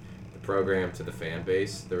from the program to the fan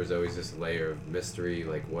base. There was always this layer of mystery,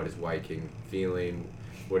 what is Wyking feeling?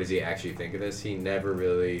 What does he actually think of this? He never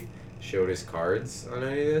really showed his cards on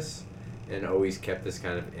any of this, and always kept this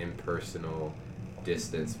kind of impersonal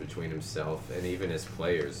distance between himself and even his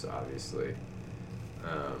players, obviously.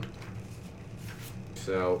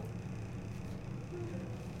 So,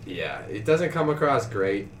 yeah, it doesn't come across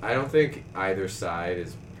great. I don't think either side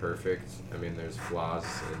is perfect. I mean, there's flaws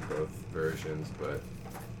in both versions, but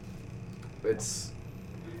it's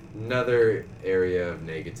another area of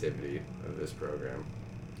negativity of this program,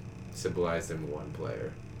 symbolized in one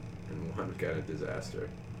player and one kind of disaster.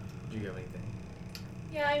 Do you have anything?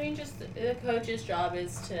 Yeah, I mean, just the coach's job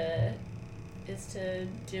is to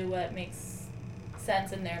do what makes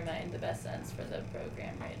sense in their mind, the best sense for the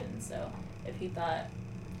program, right? And so if he thought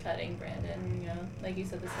cutting Brandon, you know, like you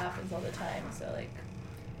said, this happens all the time. So like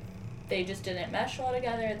they just didn't mesh well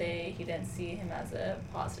together. He didn't see him as a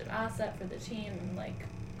positive asset for the team, and like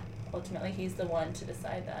ultimately he's the one to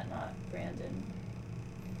decide that, not Brandon.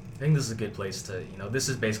 I think this is a good place to, you know, this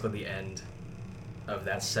is basically the end of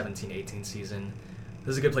that 17-18 season.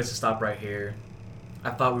 This is a good place to stop right here.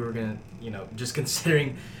 I thought we were going to, you know, just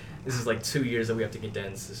considering this is like 2 years that we have to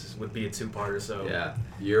condense, would be a two-parter, so. Yeah,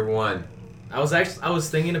 year one. I was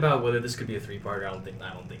thinking about whether this could be a three-parter. I don't think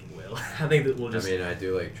it will. I think that we'll just. I mean, I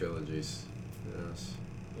do like trilogies. Yes.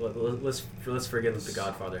 Let's forget that The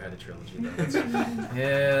Godfather had a trilogy.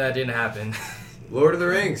 Yeah, that didn't happen. Lord of the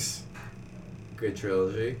Rings. Good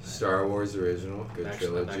trilogy. Star Wars original. Good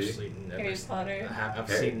trilogy. Harry Potter.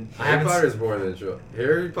 Harry Potter's more than a trilogy.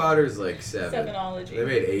 Harry Potter's like 7. Sevenology. They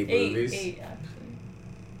made 8 movies. 8 actually.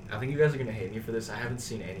 I think you guys are gonna hate me for this. I haven't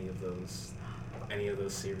seen any of those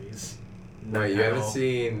series. No, you haven't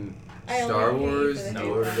seen Star Wars,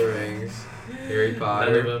 Lord of the Rings, Harry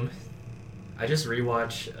Potter. None of them. I just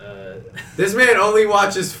rewatch. This man only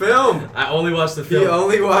watches film. I only watch the film. He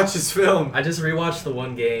only watches film. I just rewatched the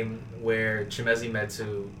one game where Chimezie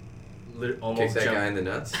Metu almost kicked that jumped. guy in the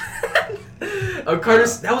nuts.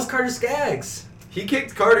 That was Carter Skaggs. He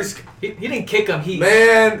kicked Carter's. He didn't kick him. He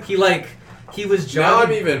was jogging. Now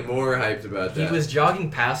I'm even more hyped about that. He was jogging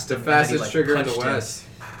past the him, fastest trigger in the punched West. him,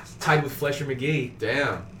 tied with Fletcher McGee.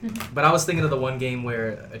 Damn. But I was thinking of the one game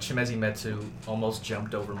where Chimezie Metu almost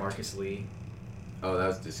jumped over Marcus Lee. Oh, that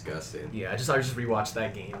was disgusting. Yeah, I just rewatched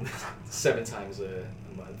that game 7 times a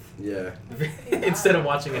month. Yeah. Instead of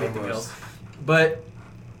watching anything else. But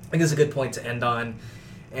I think it's a good point to end on,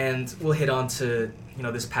 and we'll hit on to, you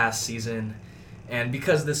know, this past season, and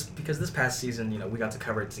because this past season, you know, we got to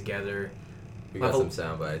cover it together. We got some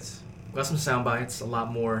sound bites. We got some sound bites, a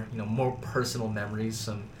lot more, you know, more personal memories,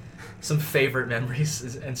 some favorite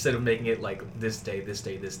memories instead of making it like this day,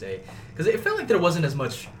 because it felt like there wasn't as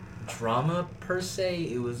much drama per se.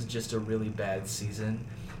 It was just a really bad season,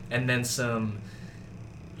 and then some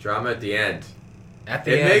drama at the end. It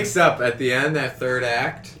makes up at the end. That third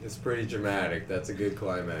act is pretty dramatic. That's a good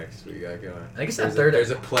climax we got going. I guess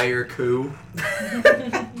there's a player coup.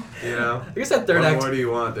 You know. I guess that third act. What more do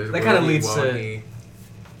you want? There's that kind of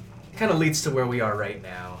leads to where we are right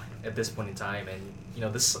now at this point in time, and you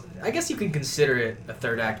know, this. I guess you can consider it a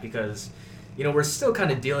third act because, you know, we're still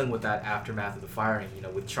kind of dealing with that aftermath of the firing, you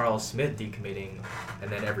know, with Charles Smith decommitting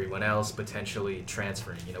and then everyone else potentially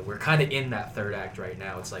transferring. You know, we're kind of in that third act right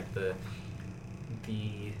now. It's like the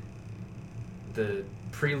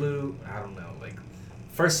prelude, I don't know, like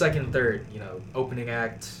first, second, third, you know, opening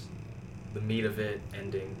act, the meat of it,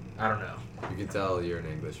 ending. I don't know. You can tell you're an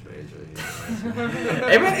English major. You know?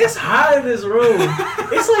 Hey man, it's hot in this room.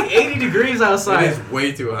 It's like 80 degrees outside. It is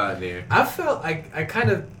way too hot in here. I felt I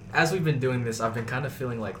kind of, as we've been doing this, I've been kind of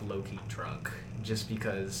feeling like low-key drunk, just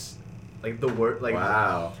because, like, the word, like,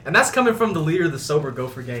 wow. And that's coming from the leader of the Sober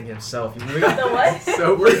Gopher Gang himself. The what?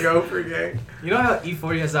 Sober Gopher Gang. You know how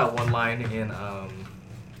E40 has that one line in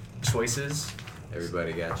Choices?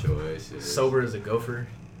 Everybody got choices. Sober as a gopher?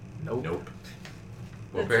 Nope.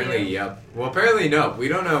 Well, apparently, yep. Well, apparently, no. We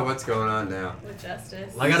don't know what's going on now. With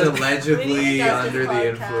Justice. Well, He's allegedly under the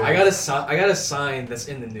influence. I got a sign that's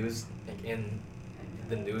in the news, like in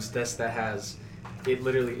the news desk that has, it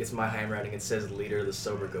literally, it's my handwriting. It says leader of the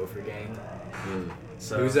Sober Gopher Gang. Mm.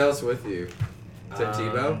 So, who's else with you? Tim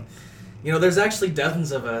Tebow? You know, there's actually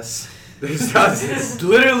dozens of us. There's dozens.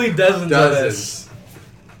 Literally dozens of us.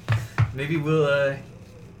 Maybe we'll,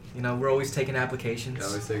 you know, we're always taking applications.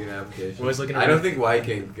 Always taking applications. We're always looking at I don't think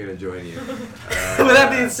Wyking's going to join you. With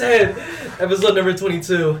that being said, episode number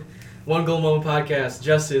 22, One Goal Moment Podcast,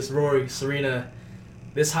 Justice, Rory, Surina,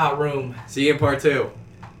 this hot room. See you in part 2.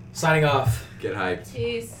 Signing off. Get hyped.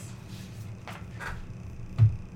 Peace.